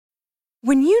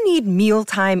When you need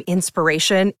mealtime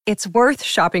inspiration, it's worth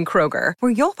shopping Kroger,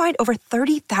 where you'll find over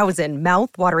 30,000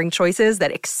 mouth-watering choices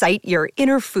that excite your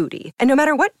inner foodie. And no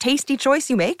matter what tasty choice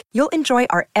you make, you'll enjoy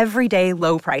our everyday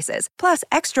low prices, plus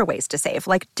extra ways to save,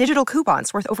 like digital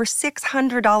coupons worth over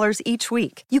 $600 each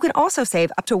week. You can also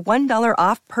save up to $1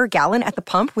 off per gallon at the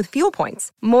pump with fuel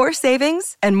points. More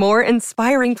savings and more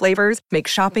inspiring flavors make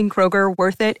shopping Kroger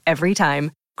worth it every time.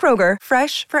 Kroger,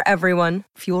 fresh for everyone.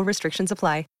 Fuel restrictions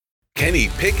apply. Kenny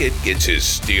Pickett gets his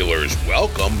Steelers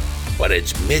welcome, but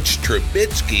it's Mitch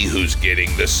Trubisky who's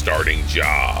getting the starting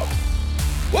job.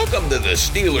 Welcome to the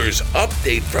Steelers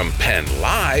update from Penn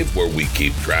Live, where we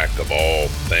keep track of all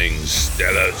things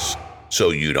Steelers, so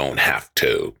you don't have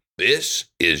to. This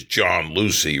is John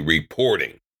Lucy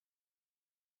reporting.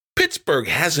 Pittsburgh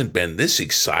hasn't been this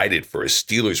excited for a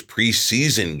Steelers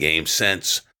preseason game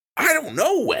since I don't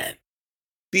know when.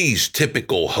 These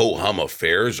typical ho-hum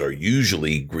affairs are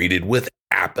usually greeted with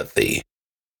apathy.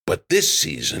 But this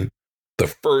season, the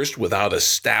first without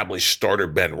established starter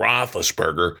Ben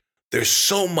Roethlisberger, there's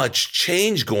so much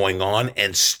change going on,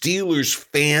 and Steelers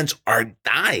fans are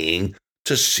dying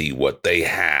to see what they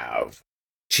have.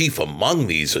 Chief among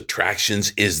these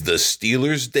attractions is the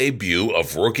Steelers' debut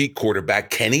of rookie quarterback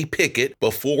Kenny Pickett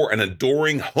before an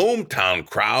adoring hometown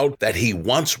crowd that he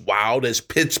once wowed as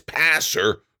Pitt's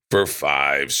passer for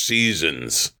 5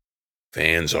 seasons.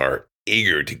 Fans are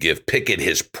eager to give Pickett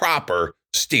his proper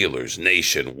Steelers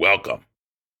Nation welcome.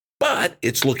 But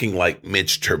it's looking like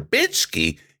Mitch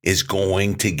Trubisky is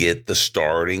going to get the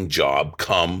starting job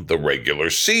come the regular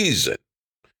season.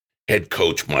 Head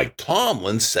coach Mike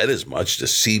Tomlin said as much to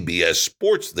CBS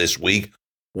Sports this week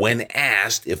when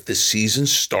asked if the season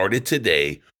started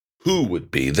today, who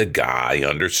would be the guy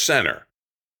under center.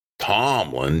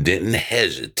 Tomlin didn't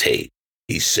hesitate.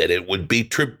 He said it would be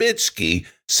Trubisky,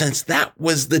 since that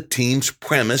was the team's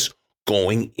premise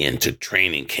going into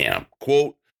training camp.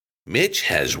 Quote, Mitch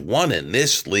has won in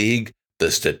this league.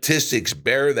 The statistics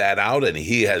bear that out, and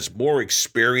he has more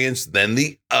experience than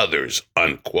the others,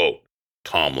 unquote,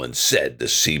 Tomlin said to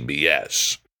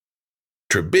CBS.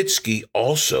 Trubisky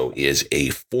also is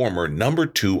a former number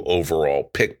 2 overall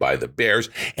pick by the Bears,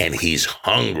 and he's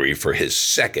hungry for his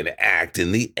second act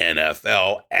in the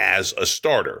NFL as a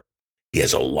starter. He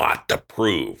has a lot to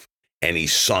prove, and he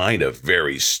signed a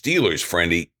very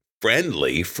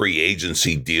Steelers-friendly free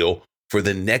agency deal for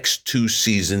the next 2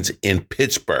 seasons in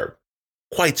Pittsburgh.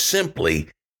 Quite simply,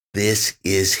 this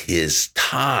is his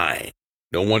time.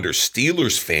 No wonder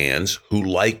Steelers fans who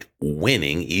like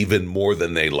winning even more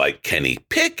than they like Kenny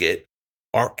Pickett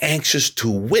are anxious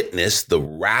to witness the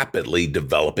rapidly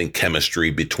developing chemistry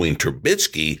between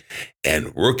Trubisky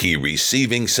and rookie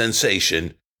receiving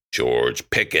sensation George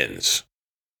Pickens.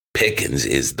 Pickens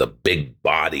is the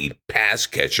big-bodied pass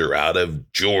catcher out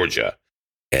of Georgia,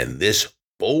 and this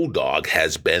Bulldog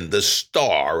has been the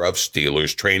star of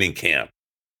Steelers training camp.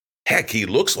 Heck, he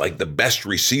looks like the best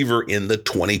receiver in the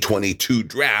 2022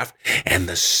 draft, and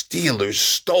the Steelers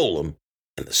stole him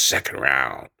in the second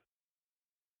round.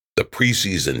 The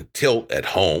preseason tilt at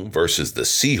home versus the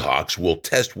Seahawks will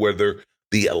test whether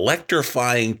the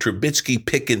electrifying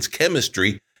Trubisky-Pickens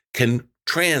chemistry can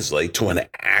translate to an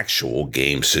actual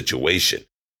game situation.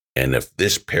 And if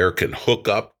this pair can hook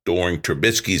up during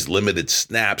Trubisky's limited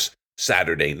snaps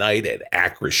Saturday night at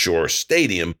Acrisure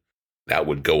Stadium, that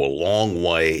would go a long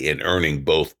way in earning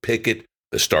both Pickett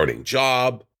the starting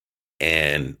job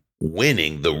and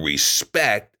winning the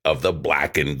respect of the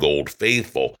black and gold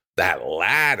faithful. That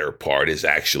latter part is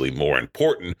actually more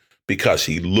important because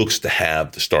he looks to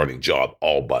have the starting job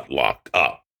all but locked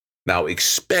up. Now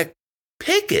expect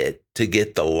Pickett to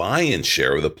get the lion's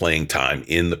share of the playing time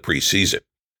in the preseason.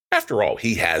 After all,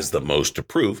 he has the most to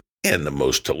prove and the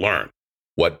most to learn.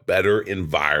 What better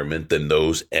environment than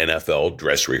those NFL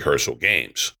dress rehearsal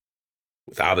games?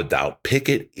 Without a doubt,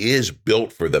 Pickett is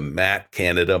built for the Matt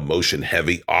Canada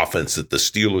motion-heavy offense that the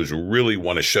Steelers really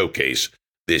want to showcase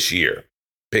this year.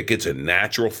 Pickett's a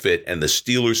natural fit, and the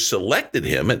Steelers selected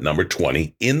him at number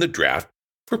 20 in the draft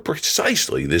for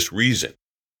precisely this reason.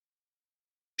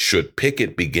 Should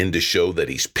Pickett begin to show that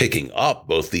he's picking up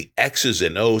both the X's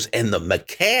and O's and the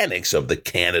mechanics of the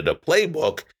Canada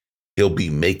playbook, he'll be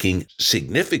making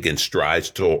significant strides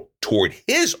toward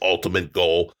his ultimate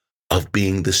goal of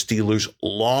being the Steelers'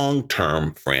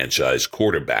 long-term franchise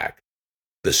quarterback.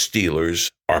 The Steelers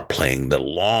are playing the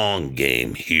long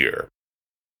game here.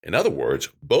 In other words,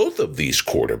 both of these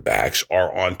quarterbacks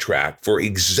are on track for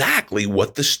exactly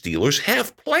what the Steelers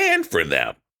have planned for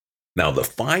them. Now, the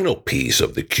final piece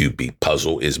of the QB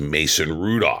puzzle is Mason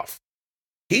Rudolph.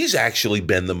 He's actually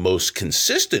been the most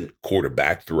consistent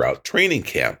quarterback throughout training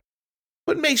camp.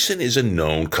 But Mason is a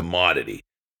known commodity.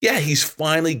 Yeah, he's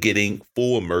finally getting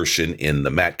full immersion in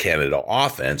the Matt Canada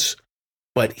offense,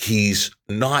 but he's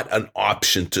not an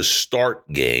option to start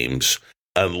games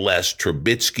unless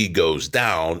Trubisky goes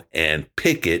down and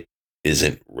Pickett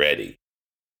isn't ready.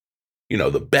 You know,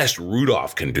 the best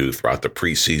Rudolph can do throughout the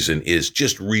preseason is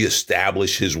just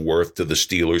reestablish his worth to the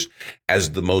Steelers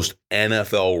as the most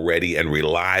NFL-ready and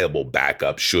reliable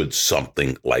backup should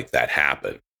something like that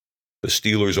happen. The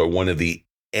Steelers are one of the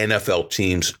NFL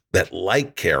teams that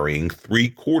like carrying 3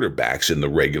 quarterbacks in the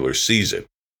regular season.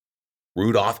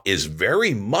 Rudolph is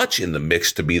very much in the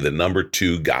mix to be the number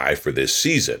 2 guy for this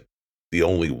season. The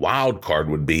only wild card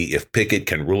would be if Pickett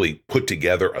can really put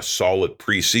together a solid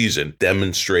preseason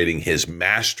demonstrating his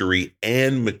mastery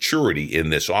and maturity in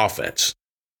this offense.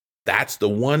 That's the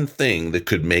one thing that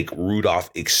could make Rudolph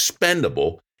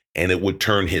expendable, and it would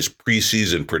turn his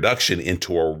preseason production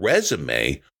into a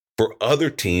resume for other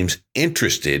teams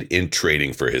interested in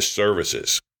trading for his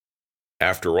services.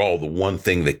 After all, the one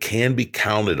thing that can be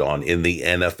counted on in the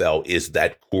NFL is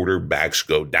that quarterbacks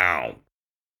go down.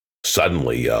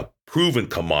 Suddenly, a proven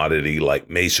commodity like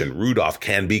Mason Rudolph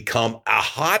can become a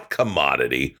hot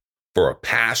commodity for a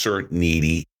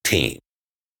passer-needy team.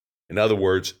 In other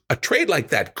words, a trade like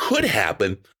that could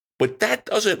happen, but that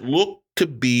doesn't look to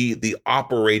be the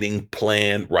operating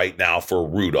plan right now for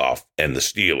Rudolph and the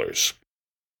Steelers.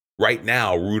 Right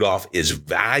now, Rudolph is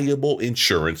valuable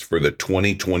insurance for the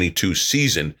 2022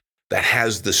 season that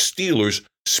has the Steelers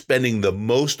spending the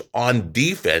most on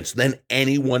defense than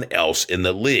anyone else in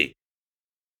the league.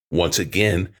 Once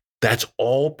again, that's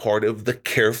all part of the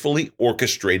carefully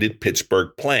orchestrated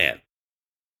Pittsburgh plan.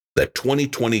 The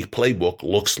 2020 playbook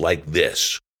looks like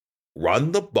this: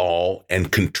 run the ball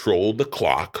and control the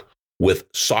clock with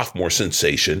sophomore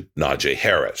sensation Najee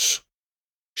Harris.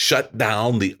 Shut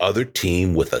down the other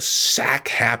team with a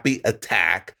sack-happy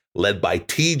attack led by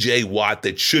TJ Watt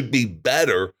that should be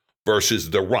better versus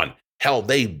the run. Hell,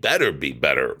 they better be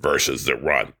better versus the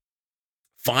run.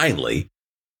 Finally,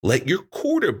 let your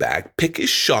quarterback pick his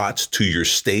shots to your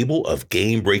stable of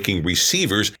game-breaking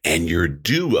receivers and your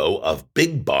duo of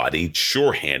big-bodied,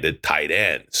 sure-handed tight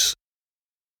ends.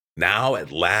 Now,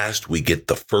 at last, we get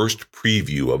the first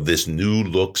preview of this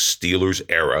new-look Steelers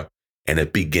era, and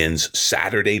it begins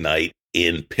Saturday night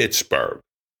in Pittsburgh.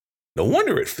 No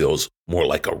wonder it feels more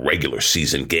like a regular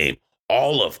season game.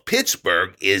 All of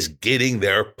Pittsburgh is getting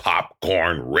their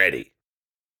popcorn ready.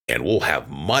 And we'll have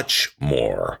much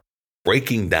more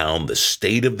breaking down the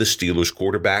state of the Steelers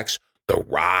quarterbacks, the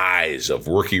rise of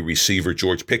rookie receiver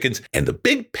George Pickens, and the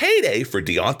big payday for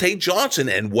Deontay Johnson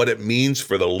and what it means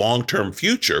for the long-term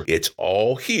future. It's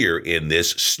all here in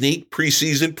this sneak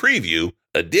preseason preview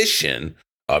edition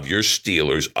of your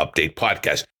Steelers Update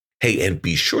podcast. Hey, and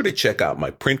be sure to check out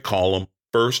my print column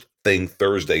first thing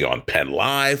Thursday on Penn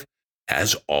Live.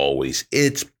 As always,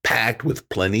 it's packed with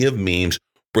plenty of memes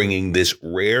bringing this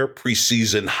rare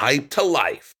preseason hype to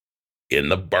life in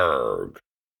the Burgh.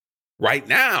 Right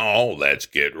now, let's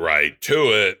get right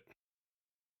to it.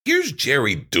 Here's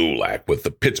Jerry Dulac with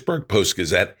the Pittsburgh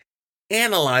Post-Gazette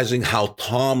analyzing how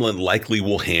Tomlin likely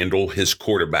will handle his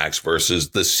quarterbacks versus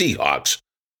the Seahawks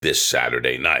this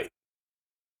Saturday night.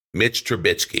 Mitch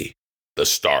Trubisky, the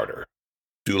starter.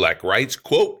 Dulac writes,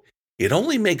 quote, "It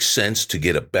only makes sense to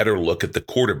get a better look at the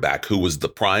quarterback who was the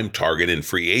prime target in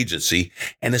free agency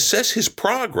and assess his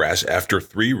progress after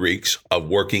 3 weeks of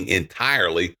working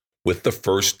entirely with the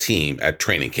first team at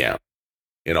training camp.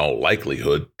 In all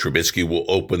likelihood, Trubisky will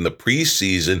open the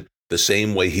preseason the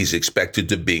same way he's expected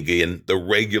to begin the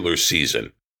regular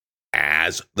season,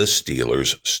 as the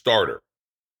Steelers starter.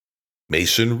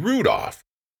 Mason Rudolph,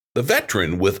 the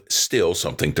veteran with still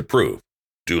something to prove."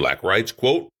 Dulac writes,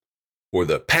 quote, "For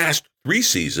the past 3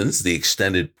 seasons, the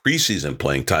extended preseason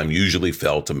playing time usually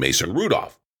fell to Mason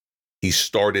Rudolph. He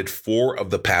started 4 of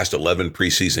the past 11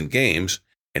 preseason games,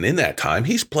 and in that time,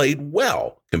 he's played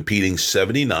well, competing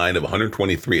 79 of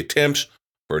 123 attempts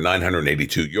for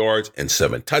 982 yards and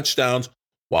 7 touchdowns,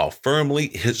 while firmly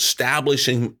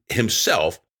establishing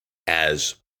himself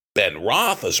as Ben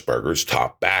Roethlisberger's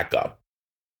top backup.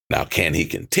 Now, can he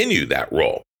continue that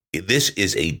role? This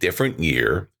is a different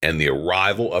year, and the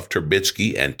arrival of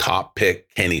Trubisky and top pick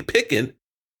Kenny Pickett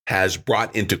has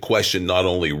brought into question not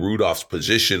only Rudolph's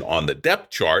position on the depth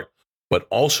chart, but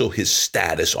also his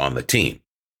status on the team.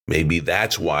 Maybe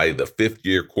that's why the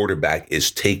 5th-year quarterback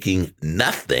is taking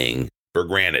nothing for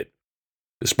granted.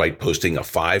 Despite posting a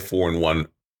 5-4-1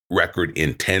 record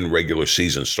in 10 regular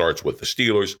season starts with the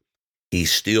Steelers, he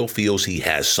still feels he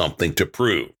has something to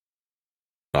prove.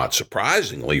 Not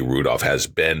surprisingly, Rudolph has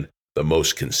been the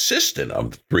most consistent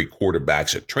of the 3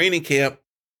 quarterbacks at training camp.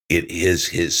 It is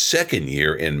his second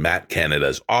year in Matt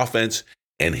Canada's offense,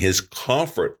 and his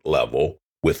comfort level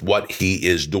with what he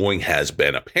is doing has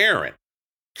been apparent.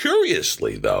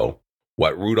 Curiously, though,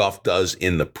 what Rudolph does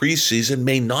in the preseason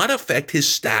may not affect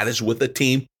his status with the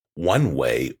team one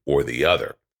way or the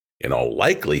other. In all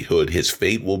likelihood, his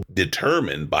fate will be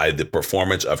determined by the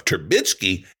performance of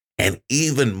Trubisky and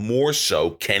even more so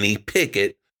Kenny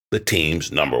Pickett, the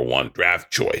team's number one draft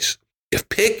choice. If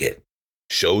Pickett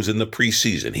shows in the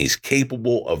preseason he's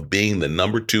capable of being the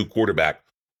number 2 quarterback,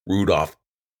 Rudolph's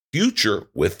future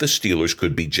with the Steelers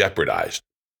could be jeopardized.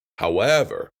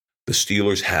 However, the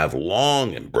Steelers have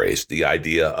long embraced the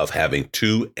idea of having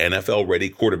 2 NFL-ready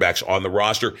quarterbacks on the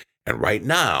roster, and right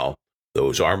now,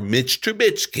 those are Mitch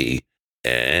Trubisky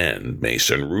and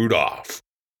Mason Rudolph.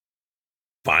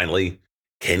 Finally,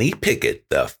 Kenny Pickett,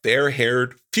 the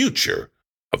fair-haired future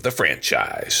of the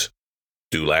franchise.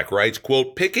 Dulac writes,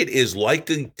 quote, Pickett is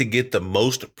likely to get the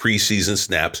most preseason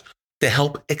snaps to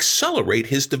help accelerate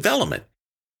his development.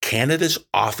 Canada's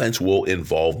offense will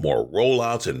involve more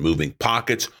rollouts and moving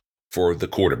pockets for the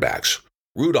quarterbacks.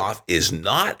 Rudolph is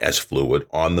not as fluid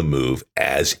on the move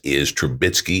as is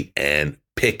Trubisky and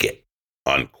Pickett,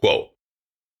 unquote.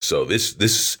 So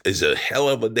this is a hell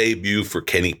of a debut for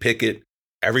Kenny Pickett.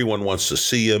 Everyone wants to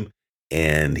see him,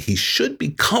 and he should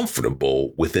be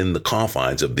comfortable within the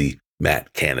confines of the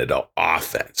Matt Canada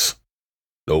offense.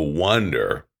 No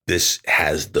wonder this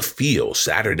has the feel,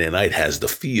 Saturday night has the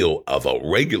feel of a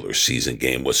regular season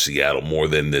game with Seattle more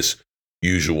than this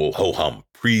usual ho-hum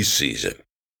preseason.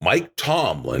 Mike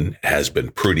Tomlin has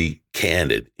been pretty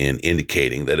candid in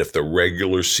indicating that if the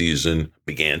regular season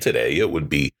began today, it would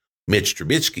be Mitch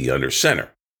Trubisky under center.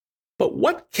 But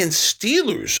what can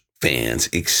Steelers fans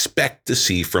expect to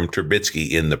see from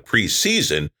Trubisky in the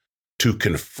preseason to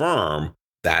confirm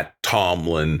that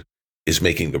Tomlin is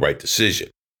making the right decision?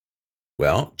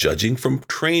 Well, judging from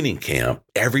training camp,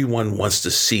 everyone wants to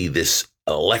see this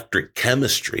electric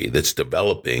chemistry that's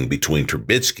developing between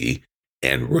Trubisky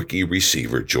and rookie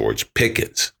receiver George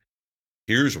Pickens.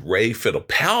 Here's Ray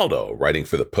Fittipaldo writing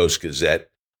for the Post-Gazette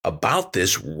about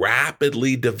this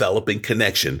rapidly developing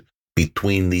connection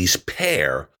between these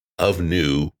pair of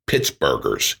new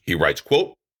Pittsburghers. He writes,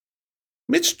 quote,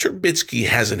 Mitch Trubisky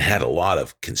hasn't had a lot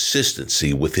of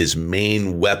consistency with his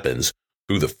main weapons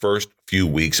through the first few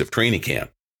weeks of training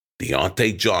camp.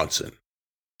 Deontay Johnson,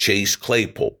 Chase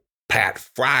Claypool, Pat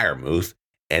Freiermuth,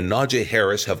 and Najee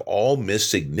Harris have all missed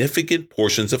significant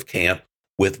portions of camp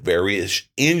with various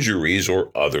injuries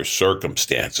or other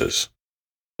circumstances.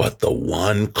 But the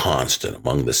one constant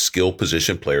among the skill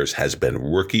position players has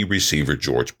been rookie receiver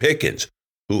George Pickens,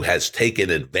 who has taken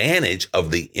advantage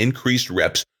of the increased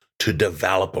reps to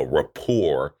develop a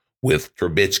rapport with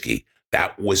Trubisky.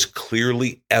 That was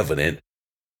clearly evident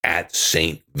at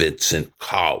St. Vincent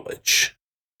College.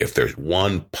 If there's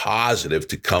one positive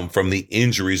to come from the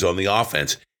injuries on the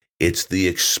offense, it's the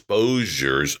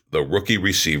exposures the rookie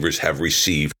receivers have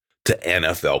received to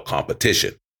NFL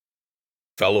competition.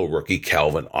 Fellow rookie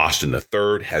Calvin Austin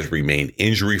III has remained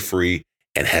injury-free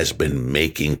and has been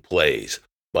making plays.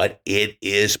 But it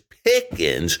is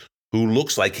Pickens who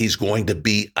looks like he's going to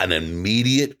be an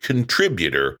immediate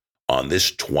contributor on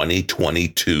this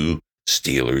 2022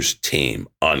 Steelers team,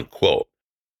 unquote.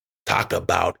 Talk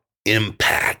about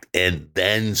impact and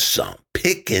then some.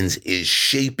 Pickens is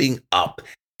shaping up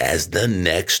as the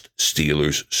next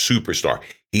Steelers superstar.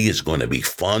 He is going to be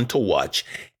fun to watch,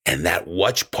 and that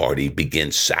watch party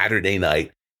begins Saturday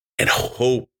night, and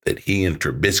hope that he and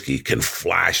Trubisky can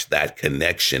flash that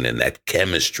connection and that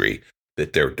chemistry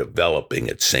that they're developing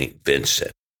at St.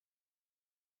 Vincent.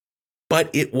 But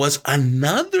it was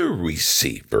another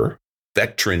receiver,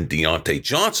 veteran Deontay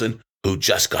Johnson, who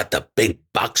just got the big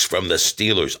bucks from the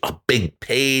Steelers, a big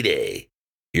payday.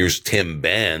 Here's Tim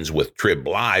Benz with Trib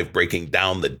Live breaking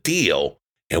down the deal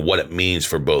and what it means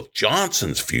for both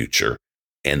Johnson's future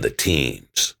and the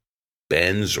team's.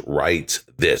 Benz writes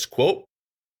this, quote,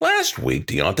 last week,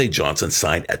 Deontay Johnson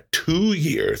signed a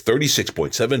 2-year,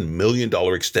 $36.7 million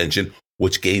extension,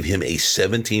 which gave him a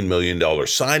 $17 million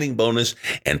signing bonus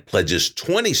and pledges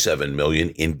 $27 million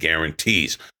in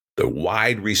guarantees. The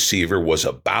wide receiver was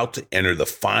about to enter the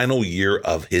final year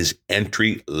of his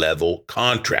entry-level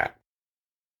contract.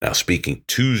 Now, speaking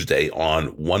Tuesday on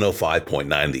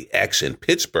 105.9 The X in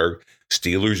Pittsburgh,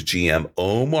 Steelers GM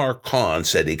Omar Khan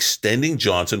said extending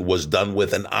Johnson was done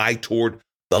with an eye toward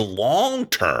the long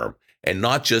term and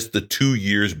not just the 2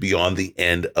 years beyond the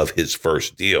end of his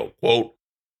first deal. Quote,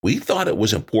 we thought it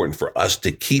was important for us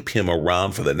to keep him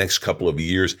around for the next couple of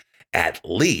years at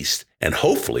least, and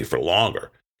hopefully for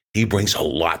longer. He brings a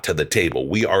lot to the table.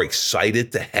 We are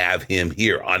excited to have him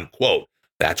here, unquote.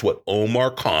 That's what Omar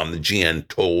Khan, the GM,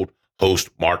 told host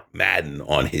Mark Madden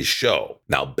on his show.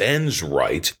 Now, Benz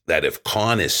writes that if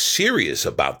Khan is serious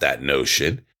about that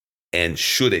notion, and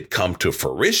should it come to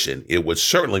fruition, it would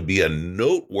certainly be a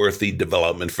noteworthy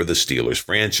development for the Steelers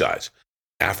franchise.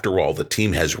 After all, the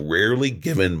team has rarely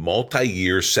given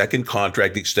multi-year second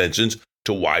contract extensions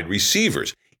to wide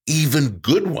receivers. Even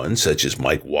good ones, such as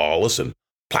Mike Wallace and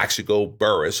Plaxico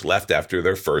Burress, left after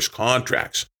their first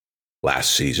contracts.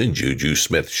 Last season, Juju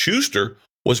Smith-Schuster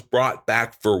was brought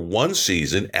back for one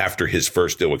season after his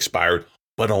first deal expired,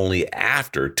 but only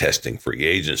after testing free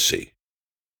agency.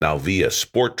 Now, via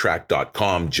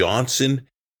SportTrack.com, Johnson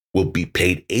will be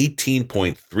paid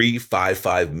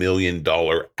 $18.355 million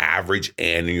average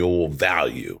annual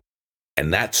value,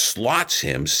 and that slots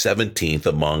him 17th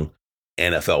among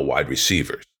NFL wide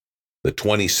receivers. The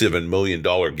 $27 million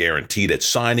guaranteed at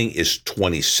signing is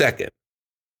 22nd,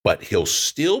 but he'll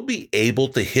still be able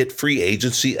to hit free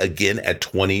agency again at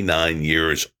 29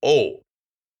 years old.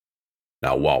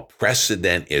 Now, while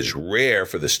precedent is rare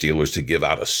for the Steelers to give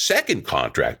out a second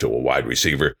contract to a wide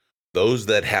receiver, those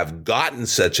that have gotten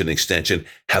such an extension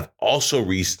have also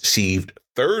received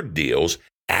third deals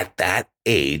at that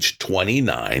age,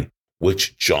 29,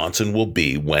 which Johnson will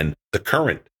be when the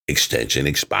current extension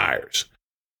expires.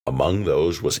 Among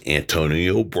those was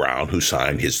Antonio Brown, who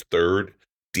signed his third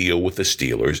deal with the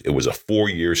Steelers. It was a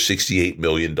 4-year, $68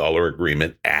 million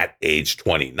agreement at age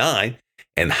 29.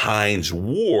 And Hines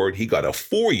Ward, he got a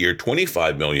 4-year,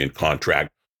 $25 million contract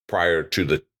prior to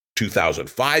the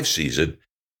 2005 season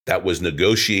that was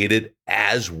negotiated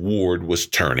as Ward was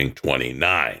turning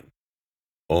 29.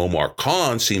 Omar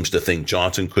Khan seems to think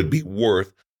Johnson could be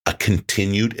worth a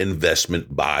continued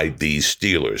investment by these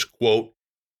Steelers. Quote,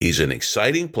 "He's an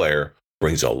exciting player,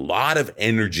 brings a lot of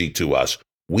energy to us.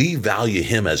 We value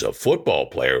him as a football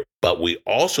player, but we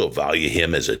also value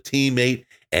him as a teammate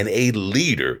and a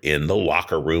leader in the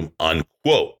locker room,"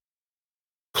 unquote.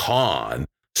 Khan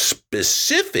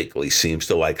specifically seems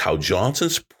to like how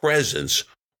Johnson's presence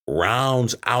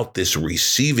rounds out this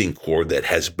receiving core that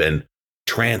has been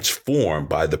transformed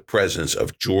by the presence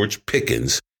of George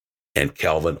Pickens and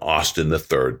Calvin Austin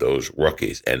III, those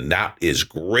rookies. And that is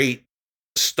great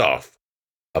stuff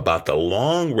about the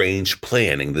long-range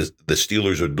planning the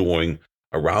Steelers are doing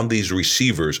around these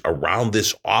receivers, around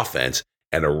this offense,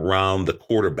 and around the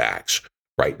quarterbacks.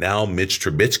 Right now, Mitch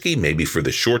Trubisky, maybe for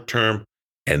the short term,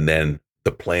 and then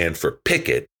the plan for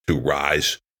Pickett to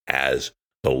rise as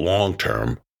the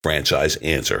long-term franchise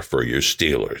answer for your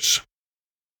Steelers.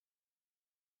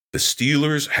 The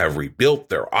Steelers have rebuilt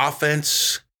their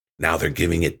offense. Now they're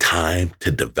giving it time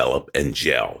to develop and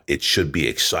gel. It should be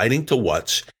exciting to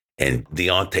watch, and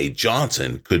Deontay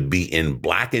Johnson could be in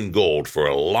black and gold for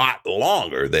a lot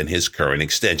longer than his current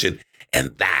extension,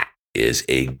 and that is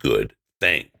a good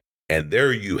thing. And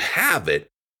there you have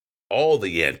it, all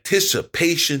the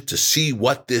anticipation to see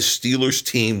what this Steelers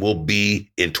team will be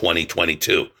in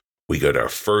 2022. We got our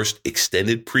first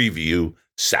extended preview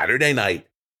Saturday night,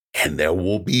 and there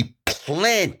will be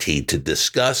plenty to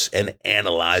discuss and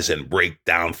analyze and break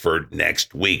down for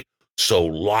next week. So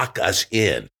lock us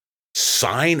in.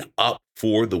 Sign up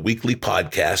for the weekly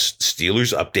podcast,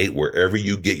 Steelers Update, wherever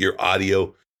you get your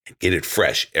audio, and get it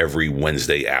fresh every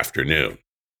Wednesday afternoon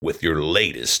with your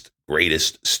latest,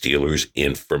 greatest Steelers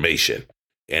information.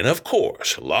 And of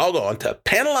course, log on to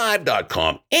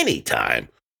PennLive.com anytime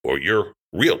for your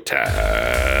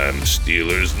real-time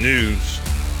Steelers news.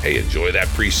 Hey, enjoy that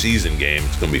preseason game.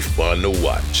 It's going to be fun to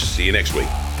watch. See you next week.